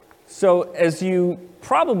So as you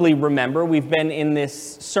probably remember, we've been in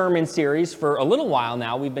this sermon series for a little while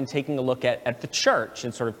now. We've been taking a look at the church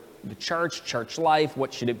and sort of the church life.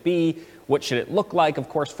 What should it be? What should it look like? Of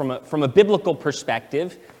course, from a biblical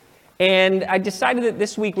perspective. And I decided that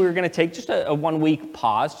this week we were going to take just a 1 week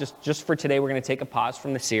pause. Just for today, we're going to take a pause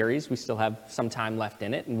from the series. We still have some time left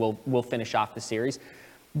in it, and we'll finish off the series.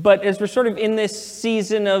 But as we're sort of in this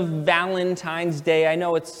season of Valentine's Day, I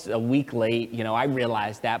know it's a week late, I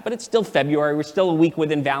realize that, but it's still February. We're still a week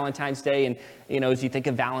within Valentine's Day. And, as you think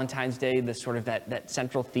of Valentine's Day, the sort of that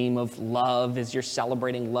central theme of love is you're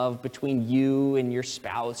celebrating love between you and your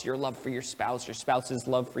spouse, your love for your spouse's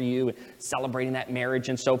love for you, celebrating that marriage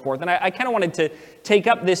and so forth. And I kind of wanted to take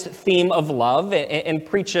up this theme of love and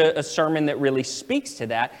preach a sermon that really speaks to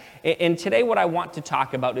that. And today what I want to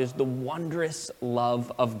talk about is the wondrous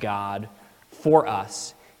love of God for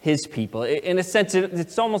us, his people. In a sense,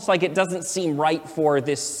 it's almost like it doesn't seem right for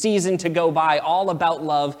this season to go by all about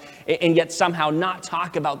love and yet somehow not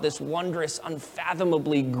talk about this wondrous,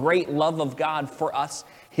 unfathomably great love of God for us,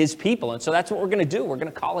 his people. And so that's what we're going to do. We're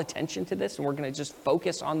going to call attention to this, and we're going to just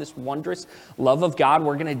focus on this wondrous love of God.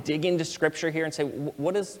 We're going to dig into Scripture here and say,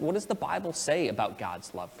 what does the Bible say about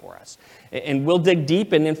God's love for us? And we'll dig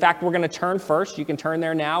deep, and in fact, we're going to turn first. You can turn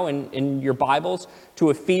there now in your Bibles to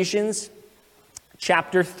Ephesians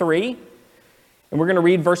chapter 3, and we're going to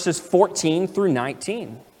read verses 14 through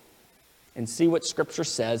 19 and see what Scripture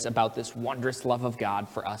says about this wondrous love of God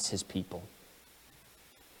for us, his people.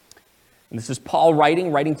 And this is Paul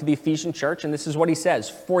writing to the Ephesian church, and this is what he says: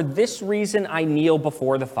 "For this reason I kneel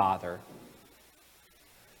before the Father,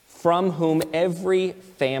 from whom every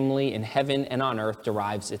family in heaven and on earth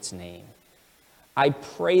derives its name. I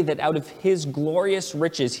pray that out of his glorious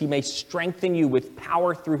riches he may strengthen you with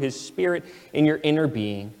power through his Spirit in your inner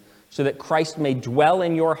being, so that Christ may dwell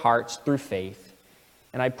in your hearts through faith.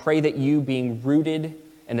 And I pray that you, being rooted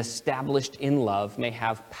and established in love, may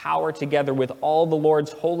have power together with all the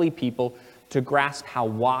Lord's holy people to grasp how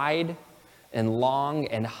wide and long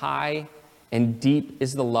and high and deep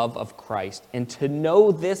is the love of Christ, and to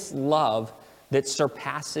know this love that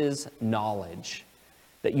surpasses knowledge,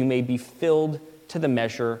 that you may be filled to the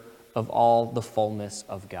measure of all the fullness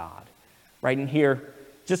of God." Right in here,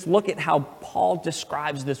 just look at how Paul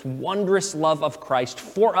describes this wondrous love of Christ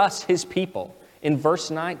for us, his people. In verse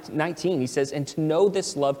 19, he says, "And to know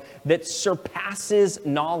this love that surpasses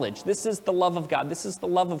knowledge." This is the love of God. This is the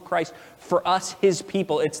love of Christ for us, his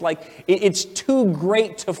people. It's like, it's too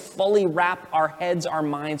great to fully wrap our heads, our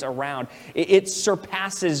minds around. It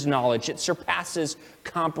surpasses knowledge. It surpasses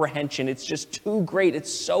comprehension. It's just too great.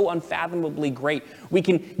 It's so unfathomably great. We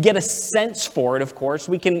can get a sense for it, of course.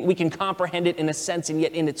 We can comprehend it in a sense, and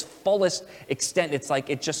yet in its fullest extent, it's like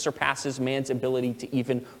it just surpasses man's ability to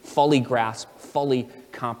even fully grasp, fully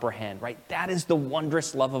comprehend, right? That is the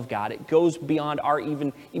wondrous love of God. It goes beyond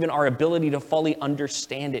even our ability to fully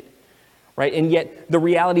understand it, right? And yet the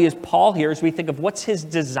reality is, Paul here, as we think of what's his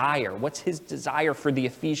desire for the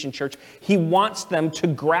Ephesian church, he wants them to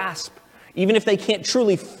grasp, even if they can't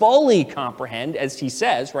truly fully comprehend, as he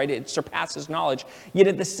says, right? It surpasses knowledge. Yet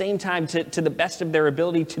at the same time, to the best of their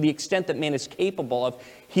ability, to the extent that man is capable of,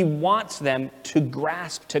 he wants them to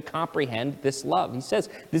grasp, to comprehend this love. He says,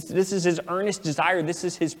 this is his earnest desire. This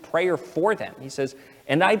is his prayer for them. He says,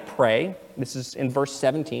 "And I pray," this is in verse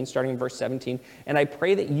 17, starting in verse 17, "And I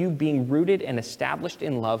pray that you, being rooted and established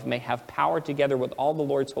in love, may have power together with all the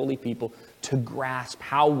Lord's holy people to grasp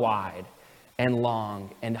how wide and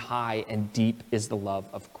long and high and deep is the love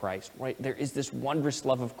of Christ," right? There is this wondrous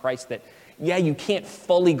love of Christ that, you can't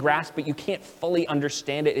fully grasp it. You can't fully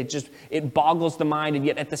understand it. It boggles the mind. And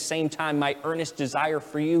yet at the same time, my earnest desire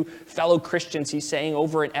for you, fellow Christians, he's saying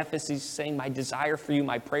over in Ephesus, he's saying, my desire for you,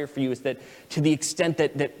 my prayer for you is that to the extent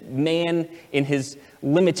that man in his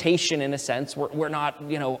limitation, in a sense, we're not,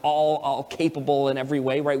 all capable in every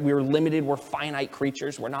way, right? We're limited. We're finite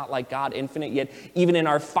creatures. We're not like God, infinite. Yet even in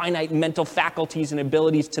our finite mental faculties and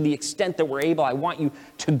abilities, to the extent that we're able, I want you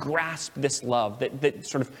to grasp this love that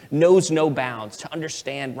sort of knows no bounds, to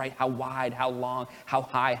understand, right, how wide, how long, how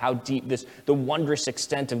high, how deep, the wondrous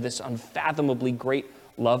extent of this unfathomably great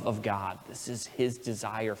love of God. This is his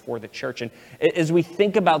desire for the church. And as we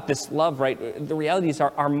think about this love, right, the reality is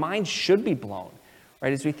our minds should be blown,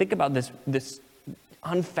 right? As we think about this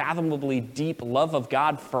unfathomably deep love of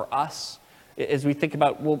God for us, as we think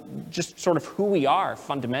about, just sort of who we are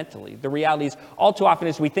fundamentally. The reality is, all too often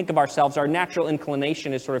as we think of ourselves, our natural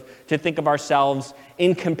inclination is sort of to think of ourselves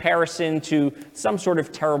in comparison to some sort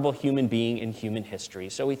of terrible human being in human history.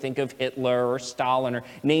 So we think of Hitler or Stalin or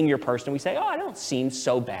name your person, and we say, I don't seem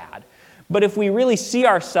so bad. But if we really see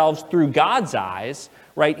ourselves through God's eyes,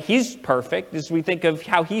 right? He's perfect. As we think of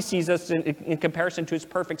how he sees us in comparison to his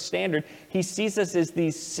perfect standard, he sees us as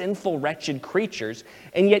these sinful, wretched creatures.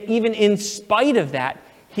 And yet, even in spite of that,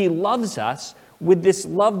 he loves us with this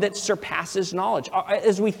love that surpasses knowledge.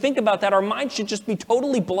 As we think about that, our minds should just be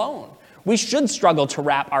totally blown. We should struggle to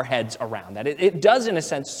wrap our heads around that. It does, in a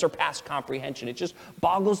sense, surpass comprehension. It just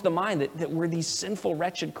boggles the mind that we're these sinful,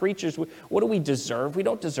 wretched creatures. What do we deserve? We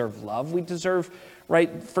don't deserve love. We deserve,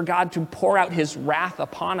 right, for God to pour out his wrath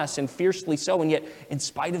upon us, and fiercely so. And yet, in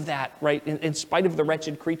spite of that, right, in spite of the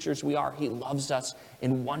wretched creatures we are, he loves us,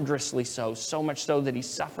 and wondrously so. So much so that he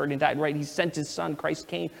suffered and died, right? He sent his son, Christ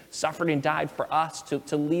came, suffered and died for us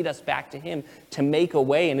to lead us back to him, to make a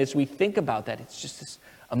way. And as we think about that, it's just this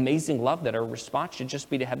amazing love that our response should just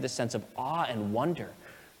be to have this sense of awe and wonder.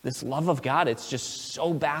 This love of God, it's just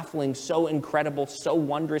so baffling, so incredible, so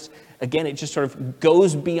wondrous. Again, it just sort of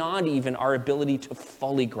goes beyond even our ability to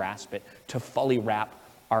fully grasp it, to fully wrap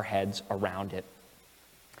our heads around it.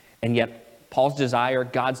 And yet, Paul's desire,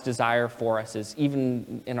 God's desire for us is,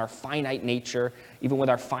 even in our finite nature, even with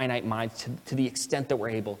our finite minds, to the extent that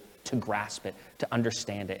we're able to grasp it, to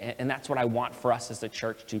understand it. And that's what I want for us as a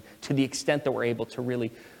church, to the extent that we're able to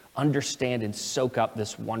really understand and soak up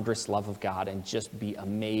this wondrous love of God and just be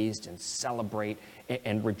amazed and celebrate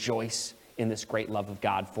and rejoice in this great love of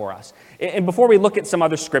God for us. And before we look at some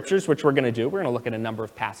other scriptures, which we're going to do, we're going to look at a number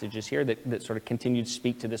of passages here that sort of continue to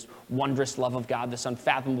speak to this wondrous love of God, this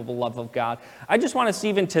unfathomable love of God. I just want us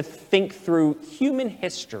even to think through human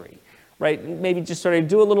history, right? Maybe just sort of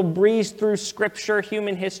do a little breeze through scripture,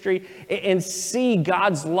 human history, and see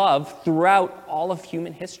God's love throughout all of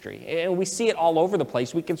human history. And we see it all over the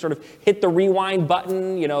place. We can sort of hit the rewind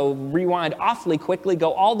button, rewind awfully quickly,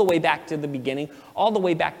 go all the way back to the beginning, all the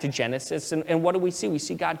way back to Genesis. And what do we see? We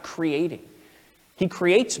see God creating. He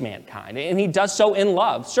creates mankind, and he does so in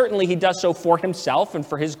love. Certainly, he does so for himself and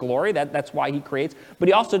for his glory. That's why he creates. But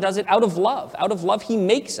he also does it out of love. Out of love, he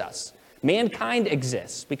makes us. Mankind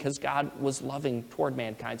exists because God was loving toward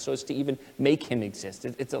mankind so as to even make him exist.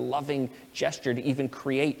 It's a loving gesture to even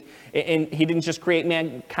create. And he didn't just create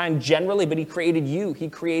mankind generally, but he created you. He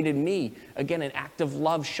created me. Again, an act of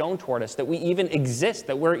love shown toward us, that we even exist,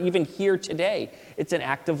 that we're even here today. It's an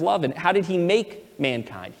act of love. And how did he make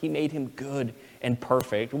mankind? He made him good and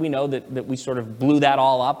perfect. We know that we sort of blew that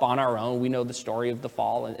all up on our own. We know the story of the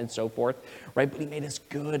fall and so forth, right? But he made us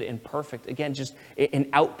good and perfect. Again, just an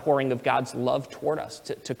outpouring of God's love toward us,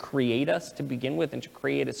 to create us to begin with, and to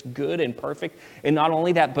create us good and perfect. And not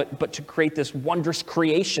only that, but to create this wondrous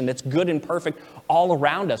creation that's good and perfect all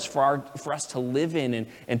around us for us to live in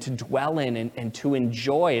and to dwell in and to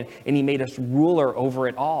enjoy. And he made us ruler over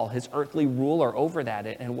it all, his earthly ruler over that.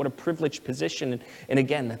 And what a privileged position. And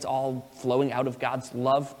again, that's all flowing out of God's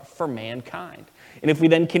love for mankind. And if we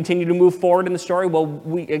then continue to move forward in the story, well,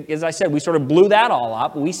 as I said, we sort of blew that all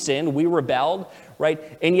up. We sinned, we rebelled, right?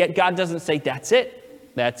 And yet God doesn't say, that's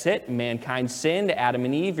it. That's it. Mankind sinned, Adam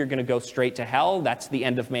and Eve, you're going to go straight to hell. That's the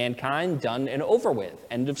end of mankind, done and over with.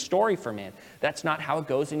 End of story for man. That's not how it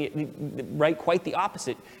goes, and yet, right? Quite the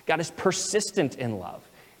opposite. God is persistent in love,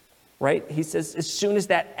 right? He says, as soon as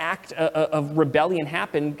that act of rebellion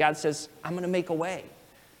happened, God says, I'm going to make a way.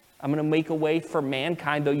 I'm going to make a way for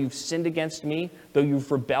mankind, though you've sinned against me, though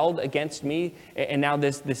you've rebelled against me, and now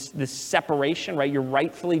this separation, right? You're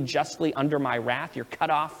rightfully, justly under my wrath. You're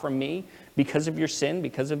cut off from me because of your sin,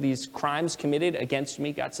 because of these crimes committed against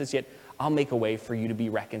me. God says, yet I'll make a way for you to be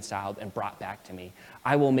reconciled and brought back to me.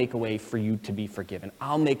 I will make a way for you to be forgiven.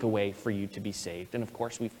 I'll make a way for you to be saved. And of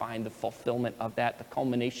course, we find the fulfillment of that, the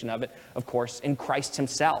culmination of it, of course, in Christ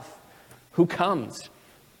himself, who comes.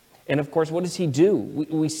 And of course, what does he do?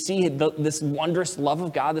 We see this wondrous love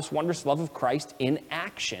of God, this wondrous love of Christ in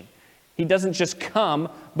action. He doesn't just come,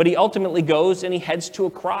 but he ultimately goes and he heads to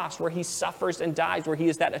a cross where he suffers and dies, where he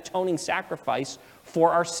is that atoning sacrifice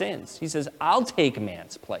for our sins. He says, I'll take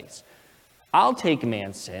man's place. I'll take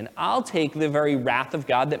man's sin. I'll take the very wrath of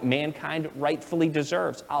God that mankind rightfully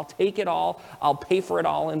deserves. I'll take it all. I'll pay for it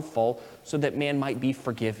all in full so that man might be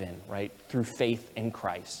forgiven, right, through faith in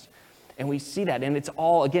Christ. And we see that, and it's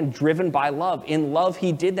all, again, driven by love. In love,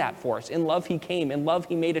 he did that for us. In love, he came. In love,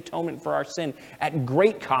 he made atonement for our sin at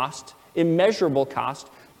great cost, immeasurable cost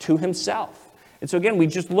to himself. And so, again, we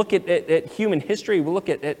just look at human history. We look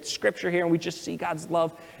at Scripture here, and we just see God's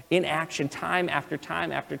love in action time after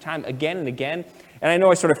time after time, again and again. And I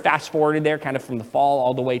know I sort of fast-forwarded there kind of from the fall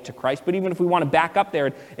all the way to Christ. But even if we want to back up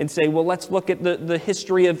there and say, well, let's look at the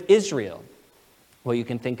history of Israel. Well, you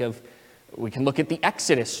can think of We can look at the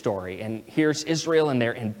Exodus story, and here's Israel, and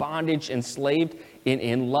they're in bondage, enslaved.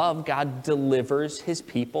 In love, God delivers his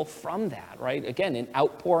people from that, right? Again, an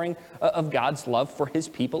outpouring of God's love for his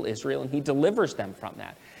people, Israel, and he delivers them from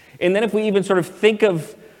that. And then if we even sort of think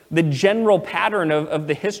of the general pattern of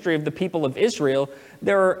the history of the people of Israel,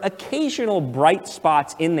 there are occasional bright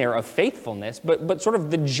spots in there of faithfulness, but sort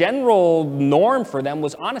of the general norm for them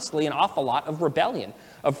was honestly an awful lot of rebellion,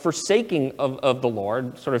 of forsaking of the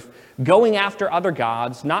Lord, sort of going after other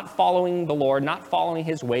gods, not following the Lord, not following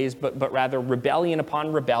his ways, but rather rebellion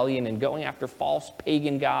upon rebellion and going after false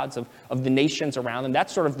pagan gods of the nations around them.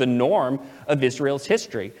 That's sort of the norm of Israel's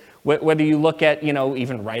history. Whether you look at,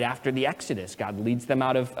 even right after the Exodus, God leads them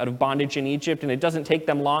out of bondage in Egypt, and it doesn't take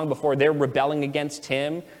them long before they're rebelling against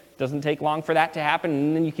him. It doesn't take long for that to happen.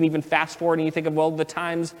 And then you can even fast forward and you think of, the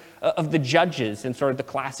times of the judges and sort of the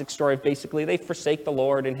classic story of basically they forsake the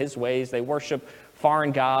Lord and his ways. They worship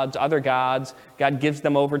foreign gods, other gods. God gives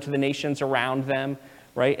them over to the nations around them.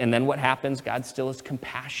 Right? And then what happens? God still is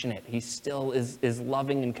compassionate. He still is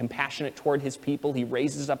loving and compassionate toward his people. He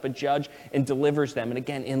raises up a judge and delivers them. And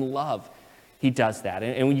again, in love, he does that.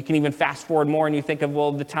 And you can even fast forward more and you think of,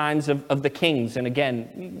 the times of the kings. And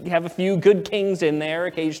again, you have a few good kings in there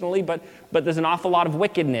occasionally, but there's an awful lot of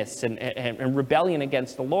wickedness and rebellion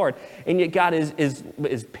against the Lord. And yet God is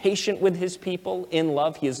patient with his people in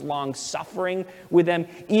love. He is long-suffering with them,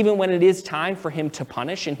 even when it is time for him to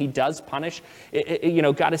punish, and he does punish.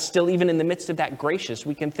 God is still, even in the midst of that, gracious.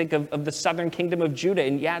 We can think of the southern kingdom of Judah,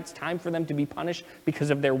 and it's time for them to be punished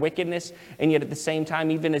because of their wickedness. And yet at the same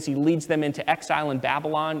time, even as he leads them into exile in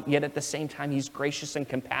Babylon, yet at the same time, he's gracious and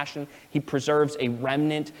compassionate. He preserves a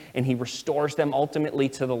remnant, and he restores them ultimately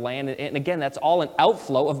to the land. And again, that's all an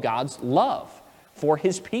outflow of God's love for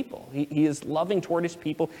his people. He is loving toward his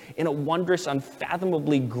people in a wondrous,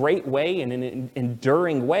 unfathomably great way and in an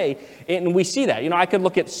enduring way. And we see that. I could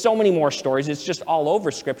look at so many more stories. It's just all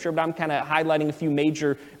over Scripture, but I'm kind of highlighting a few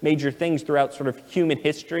major things throughout sort of human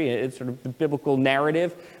history. It's sort of the biblical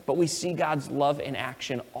narrative. But we see God's love in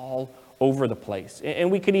action all over the place.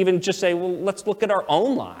 And we could even just say, let's look at our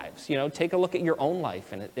own lives. Take a look at your own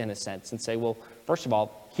life in a sense and say, first of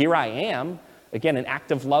all, here I am. Again, an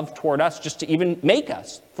act of love toward us just to even make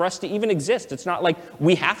us, for us to even exist. It's not like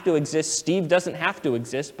we have to exist. Steve doesn't have to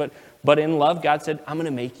exist, but in love, God said, I'm going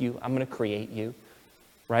to make you. I'm going to create you,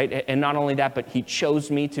 right? And not only that, but he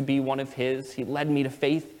chose me to be one of his. He led me to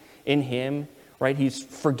faith in him, right? He's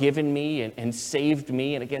forgiven me and saved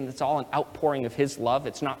me. And again, it's all an outpouring of his love.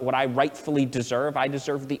 It's not what I rightfully deserve. I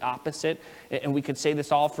deserve the opposite. And we could say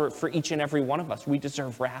this all for each and every one of us. We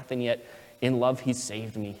deserve wrath, and yet in love, he's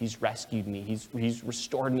saved me. He's rescued me. He's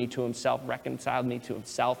restored me to himself, reconciled me to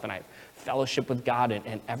himself, and I have fellowship with God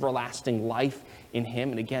and everlasting life in him.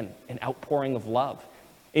 And again, an outpouring of love.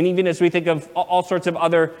 And even as we think of all sorts of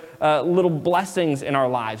other little blessings in our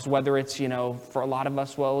lives, whether it's, for a lot of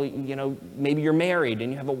us, maybe you're married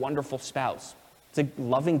and you have a wonderful spouse. It's a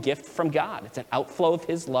loving gift from God. It's an outflow of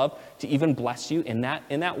his love to even bless you in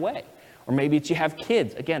that way. Or maybe it's you have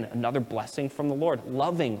kids. Again, another blessing from the Lord.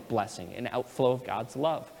 Loving blessing, an outflow of God's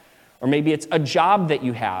love. Or maybe it's a job that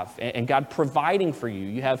you have and God providing for you.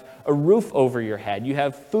 You have a roof over your head. You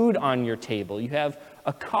have food on your table. You have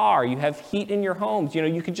a car. You have heat in your homes.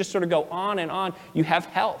 You could just sort of go on and on. You have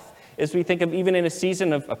health. As we think of even in a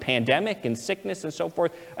season of a pandemic and sickness and so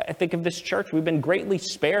forth, I think of this church. We've been greatly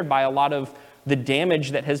spared by a lot of the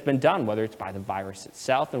damage that has been done, whether it's by the virus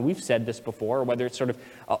itself, and we've said this before, or whether it's sort of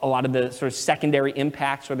a lot of the sort of secondary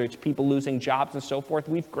impacts, whether it's people losing jobs and so forth.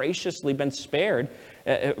 We've graciously been spared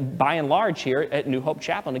by and large here at New Hope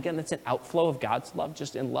Chapel. And again, that's an outflow of God's love.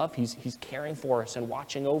 Just in love, he's caring for us and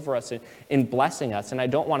watching over us and blessing us. And I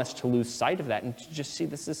don't want us to lose sight of that and to just see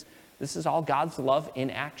this is all God's love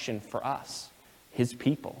in action for us, his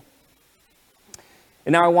people.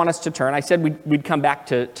 And now I want us to turn. I said we'd come back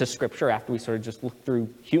to Scripture after we sort of just look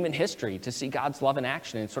through human history to see God's love in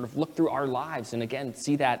action and sort of look through our lives and, again,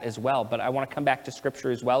 see that as well. But I want to come back to Scripture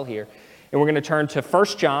as well here. And we're going to turn to 1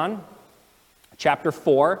 John chapter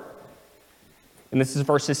 4. And this is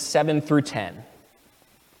verses 7 through 10.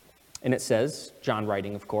 And it says, John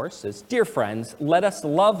writing, of course, says, "Dear friends, let us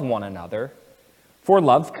love one another, for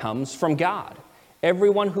love comes from God.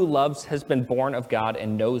 Everyone who loves has been born of God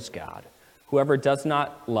and knows God. Whoever does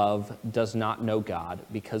not love does not know God,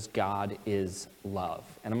 because God is love."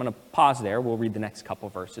 And I'm going to pause there. We'll read the next couple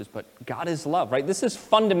verses. But God is love, right? This is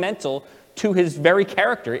fundamental to his very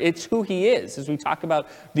character. It's who he is. As we talk about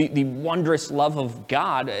the wondrous love of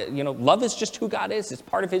God, love is just who God is. It's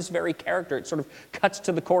part of his very character. It sort of cuts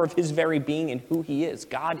to the core of his very being and who he is.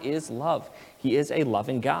 God is love. He is a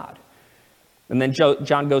loving God. And then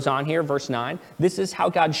John goes on here, verse 9. This is how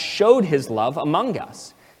God showed his love among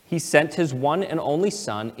us. He sent his one and only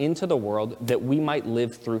Son into the world that we might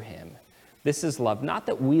live through him. This is love, not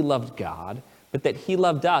that we loved God, but that he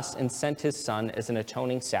loved us and sent his Son as an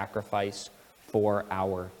atoning sacrifice for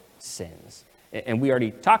our sins. And we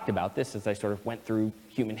already talked about this as I sort of went through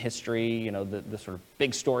human history, the sort of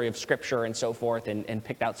big story of Scripture and so forth, and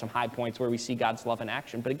picked out some high points where we see God's love in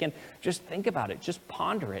action. But again, just think about it. Just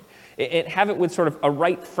ponder it. Have it with sort of a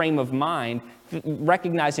right frame of mind,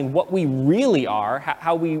 recognizing what we really are,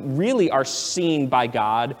 how we really are seen by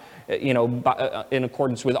God, in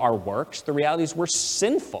accordance with our works. The reality is we're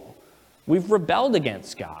sinful. We've rebelled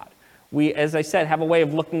against God. We, as I said, have a way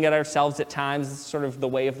of looking at ourselves at times, sort of the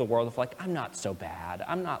way of the world of like, I'm not so bad.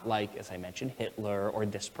 I'm not like, as I mentioned, Hitler or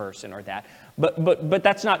this person or that. But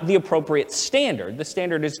that's not the appropriate standard. The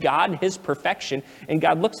standard is God, his perfection, and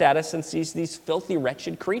God looks at us and sees these filthy,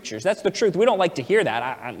 wretched creatures. That's the truth. We don't like to hear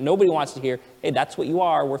that. Nobody wants to hear, hey, that's what you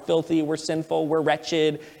are. We're filthy, we're sinful, we're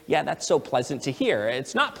wretched. Yeah, that's so pleasant to hear.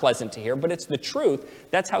 It's not pleasant to hear, but it's the truth.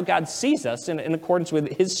 That's how God sees us in accordance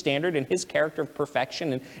with his standard and his character of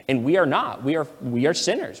perfection, and we are not. We are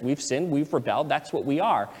sinners. We've sinned, we've rebelled. That's what we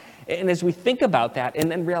are. And as we think about that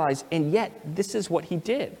and then realize, and yet this is what he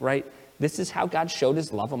did, right? This is how God showed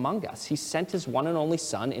his love among us. He sent his one and only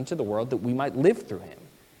Son into the world that we might live through him.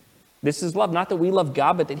 This is love, not that we love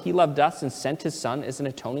God, but that he loved us and sent his Son as an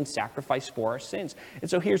atoning sacrifice for our sins. And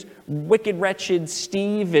so here's wicked, wretched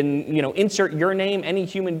Steve, and insert your name, any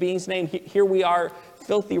human being's name. Here we are,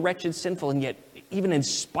 filthy, wretched, sinful, and yet even in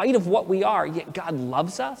spite of what we are, yet God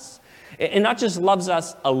loves us. And not just loves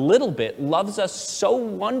us a little bit, loves us so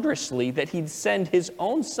wondrously that he'd send his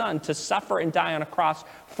own Son to suffer and die on a cross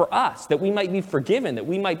for us, that we might be forgiven, that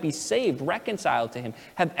we might be saved, reconciled to him,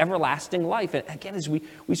 have everlasting life. And again, as we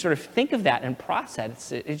sort of think of that and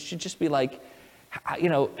process it, it should just be like,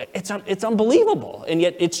 it's unbelievable, and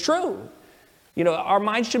yet it's true. Our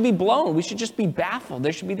minds should be blown. We should just be baffled.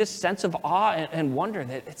 There should be this sense of awe and wonder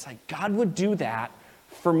that it's like God would do that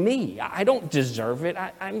for me. I don't deserve it.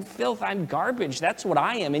 I'm filth. I'm garbage. That's what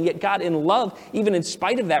I am. And yet God in love, even in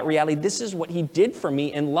spite of that reality, this is what he did for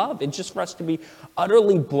me in love. And just for us to be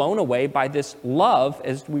utterly blown away by this love,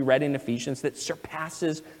 as we read in Ephesians, that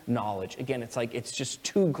surpasses knowledge. Again, it's like it's just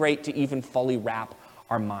too great to even fully wrap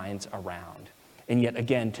our minds around. And yet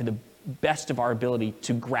again, to the best of our ability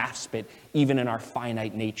to grasp it, even in our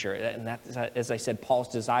finite nature. And that's, as I said, Paul's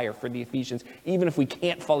desire for the Ephesians, even if we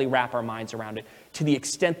can't fully wrap our minds around it, to the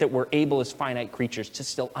extent that we're able as finite creatures to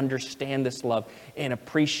still understand this love and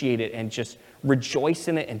appreciate it and just rejoice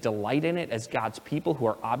in it and delight in it as God's people who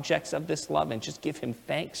are objects of this love, and just give him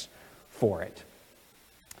thanks for it.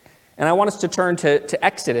 And I want us to turn to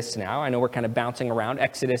Exodus now. I know we're kind of bouncing around.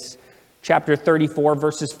 Exodus chapter 34,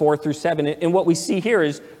 verses 4 through 7. And what we see here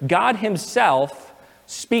is God himself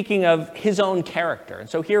speaking of his own character. And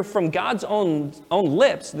so here from God's own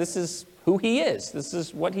lips, this is who he is. This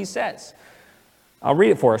is what he says. I'll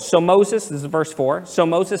read it for us. So Moses, this is verse 4, so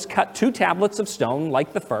Moses cut 2 tablets of stone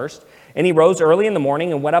like the first, and he rose early in the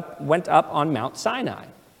morning and went up on Mount Sinai,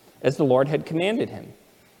 as the Lord had commanded him,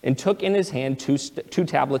 and took in his hand 2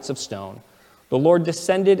 tablets of stone. The Lord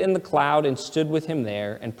descended in the cloud and stood with him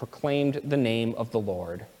there and proclaimed the name of the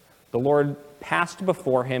Lord. The Lord passed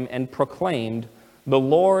before him and proclaimed, the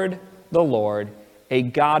Lord, a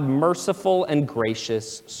God merciful and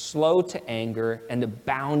gracious, slow to anger, and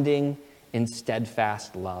abounding in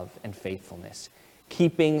steadfast love and faithfulness,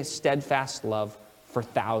 keeping steadfast love for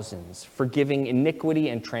thousands, forgiving iniquity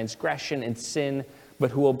and transgression and sin,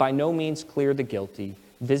 but who will by no means clear the guilty,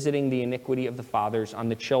 visiting the iniquity of the fathers on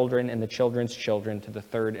the children and the children's children to the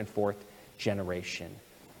 3rd and 4th generation.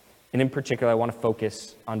 And in particular, I want to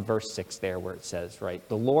focus on verse 6 there where it says, right,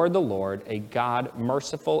 the Lord, a God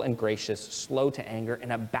merciful and gracious, slow to anger,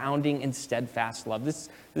 and abounding in steadfast love. This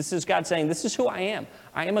is God saying, this is who I am.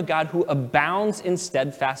 I am a God who abounds in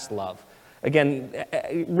steadfast love. Again,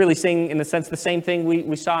 really saying, in a sense, the same thing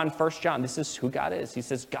we saw in 1 John. This is who God is. He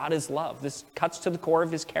says God is love. This cuts to the core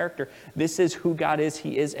of his character. This is who God is.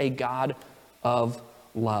 He is a God of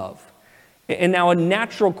love. And now a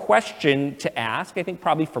natural question to ask, I think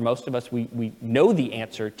probably for most of us, we know the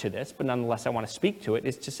answer to this, but nonetheless I want to speak to it,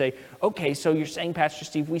 is to say, okay, so you're saying, Pastor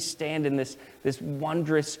Steve, we stand in this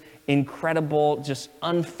wondrous, incredible, just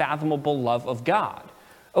unfathomable love of God.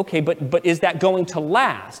 Okay, but is that going to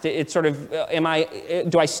last? It's sort of,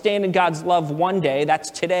 do I stand in God's love one day, that's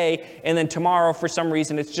today, and then tomorrow for some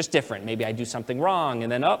reason it's just different. Maybe I do something wrong,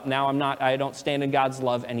 and then, now I don't stand in God's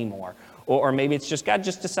love anymore. Or maybe it's just God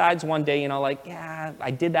just decides one day, like, yeah,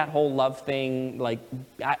 I did that whole love thing. Like,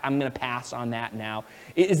 I'm going to pass on that now.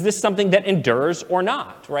 Is this something that endures or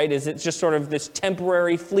not, right? Is it just sort of this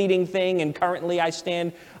temporary, fleeting thing, and currently I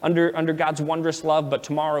stand under God's wondrous love, but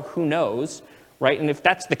tomorrow, who knows? Right? And if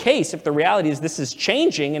that's the case, if the reality is this is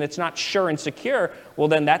changing and it's not sure and secure, well,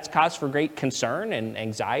 then that's cause for great concern and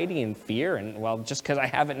anxiety and fear. And, well, just because I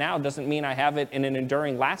have it now doesn't mean I have it in an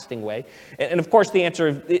enduring, lasting way. And of course, the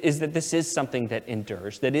answer is that this is something that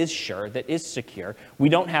endures, that is sure, that is secure. We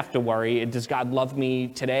don't have to worry, does God love me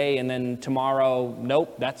today and then tomorrow?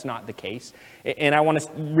 Nope, that's not the case. And I want to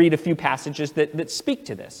read a few passages that speak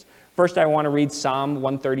to this. First, I want to read Psalm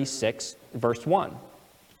 136, verse 1.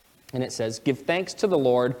 And it says, "Give thanks to the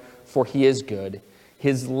Lord, for he is good.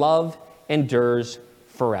 His love endures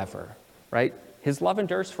forever." Right? His love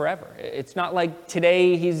endures forever. It's not like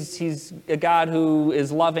today he's a God who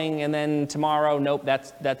is loving, and then tomorrow, nope,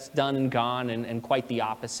 that's done and gone, and quite the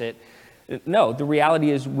opposite. No, the reality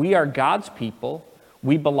is we are God's people.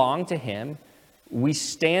 We belong to him. We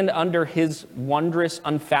stand under his wondrous,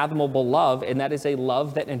 unfathomable love, and that is a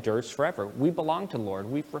love that endures forever. We belong to the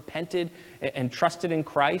Lord. We've repented and trusted in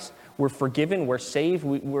Christ. We're forgiven. We're saved.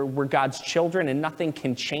 We're God's children, and nothing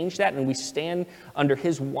can change that. And we stand under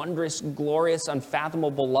his wondrous, glorious,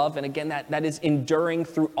 unfathomable love. And again, that is enduring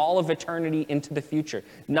through all of eternity into the future.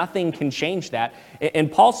 Nothing can change that.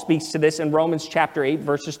 And Paul speaks to this in Romans chapter 8,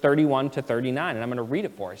 verses 31 to 39. And I'm going to read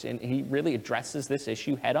it for us. And he really addresses this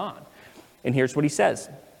issue head on. And here's what he says,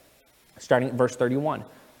 starting at verse 31.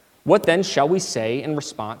 "What then shall we say in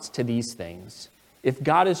response to these things? If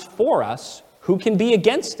God is for us, who can be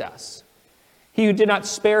against us? He who did not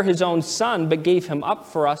spare his own son, but gave him up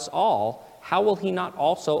for us all, how will he not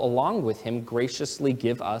also along with him graciously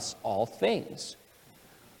give us all things?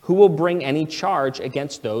 Who will bring any charge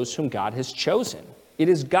against those whom God has chosen? It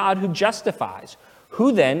is God who justifies.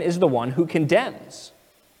 Who then is the one who condemns?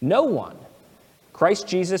 No one. Christ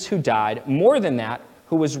Jesus, who died, more than that,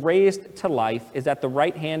 who was raised to life, is at the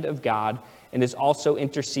right hand of God and is also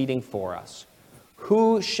interceding for us.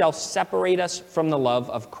 Who shall separate us from the love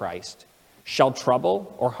of Christ? Shall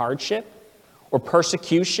trouble or hardship or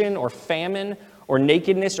persecution or famine or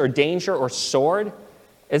nakedness or danger or sword?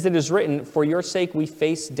 As it is written, for your sake we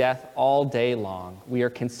face death all day long. We are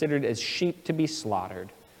considered as sheep to be slaughtered.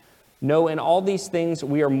 No, in all these things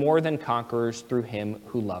we are more than conquerors through him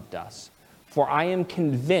who loved us. For I am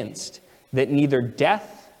convinced that neither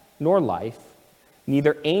death nor life,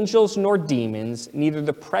 neither angels nor demons, neither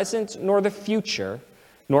the present nor the future,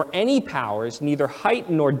 nor any powers, neither height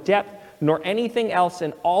nor depth, nor anything else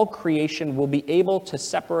in all creation will be able to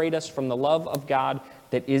separate us from the love of God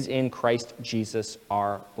that is in Christ Jesus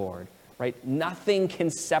our Lord. Right? Nothing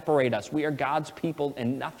can separate us. We are God's people,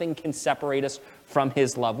 and nothing can separate us from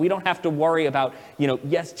his love. We don't have to worry about,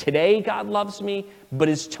 yes, today God loves me, but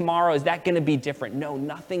is that going to be different? No,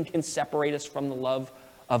 nothing can separate us from the love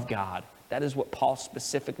of God. That is what Paul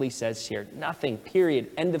specifically says here. Nothing,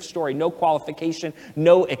 period, end of story. No qualification,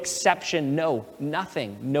 no exception, no,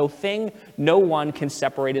 nothing, no thing, no one can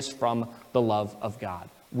separate us from the love of God.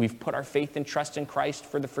 We've put our faith and trust in Christ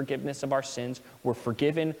for the forgiveness of our sins. We're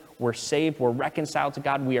forgiven, we're saved, we're reconciled to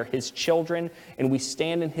God. We are his children, and we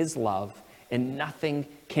stand in his love, and nothing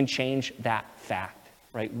can change that fact.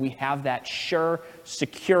 Right? We have that sure,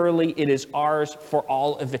 securely, it is ours for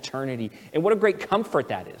all of eternity. And what a great comfort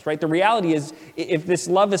that is, right? The reality is, if this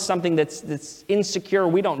love is something that's insecure,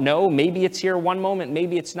 we don't know, maybe it's here one moment,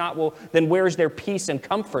 maybe it's not, well, then where is there peace and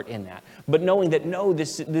comfort in that? But knowing that, no,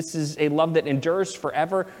 this is a love that endures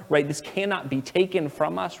forever, right? This cannot be taken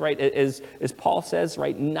from us, right? As Paul says,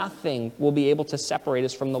 right? Nothing will be able to separate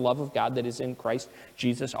us from the love of God that is in Christ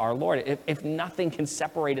Jesus our Lord. If nothing can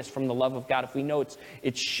separate us from the love of God, if we know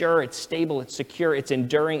it's sure, it's stable, it's secure, it's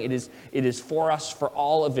enduring, it is for us for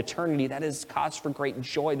all of eternity, that is cause for great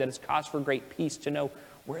joy, that is cause for great peace to know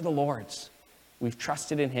we're the Lord's. We've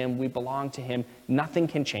trusted in him. We belong to him. Nothing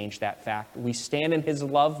can change that fact. We stand in his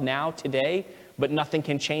love now, today, but nothing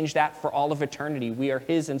can change that for all of eternity. We are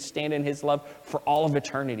his and stand in his love for all of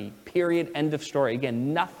eternity. Period. End of story.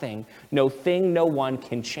 Again, nothing, no thing, no one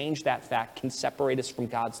can change that fact, can separate us from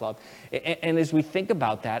God's love. And as we think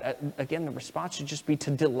about that, again, the response should just be to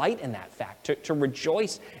delight in that fact, to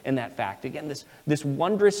rejoice in that fact. Again, this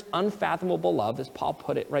wondrous, unfathomable love, as Paul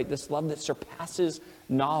put it, right? This love that surpasses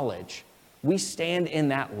knowledge. We stand in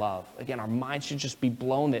that love. Again, our minds should just be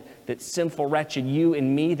blown that sinful, wretched you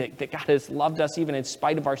and me, that God has loved us even in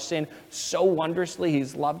spite of our sin so wondrously.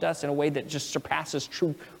 He's loved us in a way that just surpasses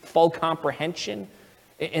true, full comprehension.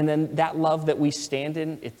 And then that love that we stand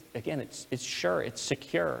in, it's sure, it's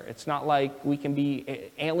secure. It's not like we can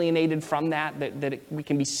be alienated from that we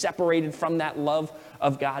can be separated from that love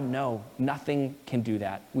of God. No, nothing can do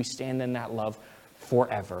that. We stand in that love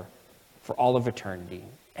forever, for all of eternity.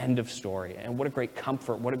 End of story. And what a great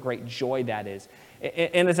comfort, what a great joy that is.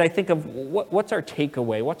 And as I think of what's our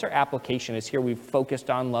takeaway, what's our application, is here we've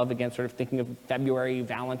focused on love again, sort of thinking of February,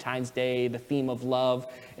 Valentine's Day, the theme of love,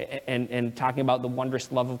 and talking about the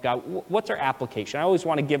wondrous love of God. What's our application? I always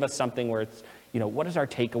want to give us something where it's, what is our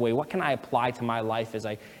takeaway? What can I apply to my life as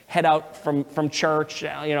I head out from church,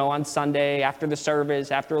 on Sunday, after the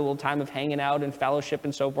service, after a little time of hanging out and fellowship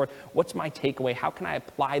and so forth? What's my takeaway? How can I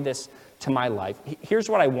apply this to my life? Here's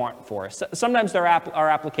what I want for us. Sometimes our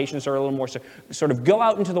applications are a little more sort of go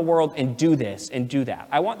out into the world and do this and do that.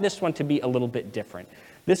 I want this one to be a little bit different.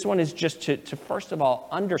 This one is just to first of all,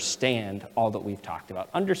 understand all that we've talked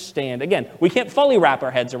about. Understand, again, we can't fully wrap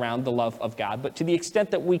our heads around the love of God, but to the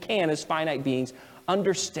extent that we can as finite beings,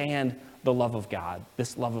 understand the love of God,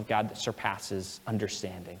 this love of God that surpasses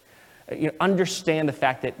understanding. Understand the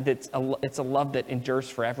fact that it's a love that endures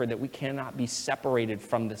forever, that we cannot be separated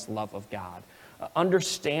from this love of God.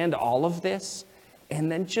 Understand all of this,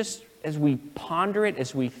 and then just as we ponder it,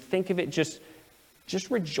 as we think of it, just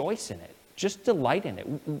rejoice in it. Just delight in it.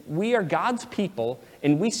 We are God's people,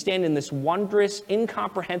 and we stand in this wondrous,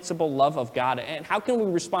 incomprehensible love of God. And how can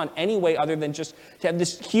we respond any way other than just to have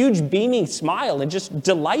this huge beaming smile and just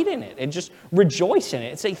delight in it and just rejoice in it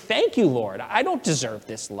and say, thank you, Lord. I don't deserve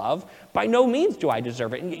this love. By no means do I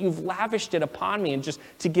deserve it. And you've lavished it upon me, and just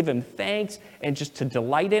to give him thanks and just to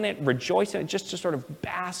delight in it, rejoice in it, just to sort of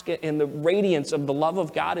bask in the radiance of the love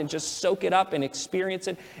of God and just soak it up and experience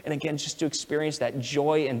it. And again, just to experience that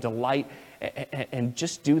joy and delight and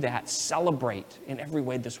just do that. Celebrate in every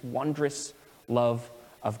way this wondrous love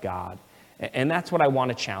of God. And that's what I want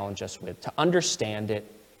to challenge us with, to understand it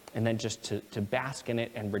and then just to bask in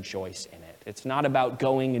it and rejoice in it. It's not about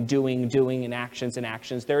going and doing and actions and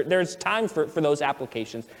actions. There's time for those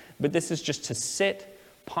applications, but this is just to sit,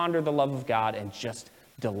 ponder the love of God, and just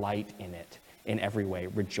delight in it in every way.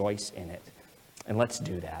 Rejoice in it. And let's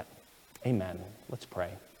do that. Amen. Let's pray.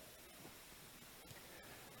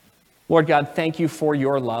 Lord God, thank you for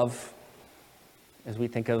your love. As we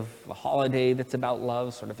think of a holiday that's about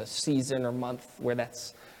love, sort of a season or month where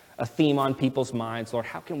that's a theme on people's minds, Lord,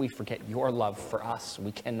 how can we forget your love for us?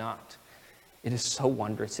 We cannot. It is so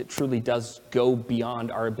wondrous. It truly does go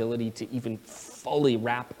beyond our ability to even fully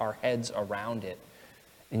wrap our heads around it.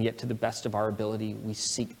 And yet, to the best of our ability, we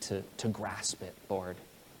seek to grasp it, Lord.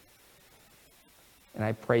 And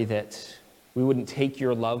I pray that we wouldn't take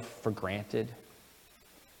your love for granted.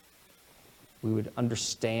 We would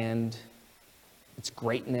understand its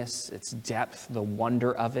greatness, its depth, the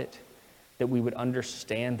wonder of it, that we would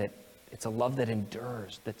understand that it's a love that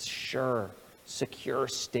endures, that's sure, secure,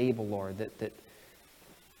 stable, Lord, that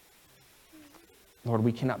Lord,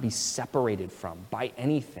 we cannot be separated from by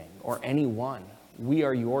anything or anyone. We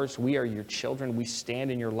are yours, we are your children, we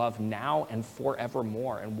stand in your love now and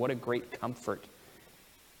forevermore, and what a great comfort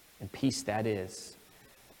and peace that is.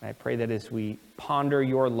 And I pray that as we ponder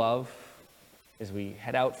your love, as we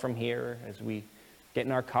head out from here, as we get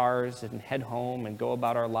in our cars and head home and go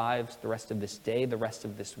about our lives the rest of this day, the rest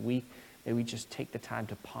of this week, may we just take the time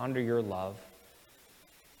to ponder your love,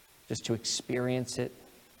 just to experience it,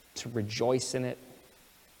 to rejoice in it,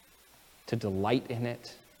 to delight in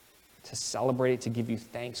it, to celebrate it, to give you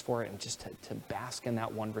thanks for it, and just to bask in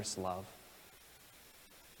that wondrous love.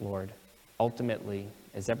 Lord, ultimately,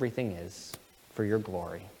 as everything is, for your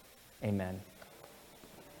glory. Amen.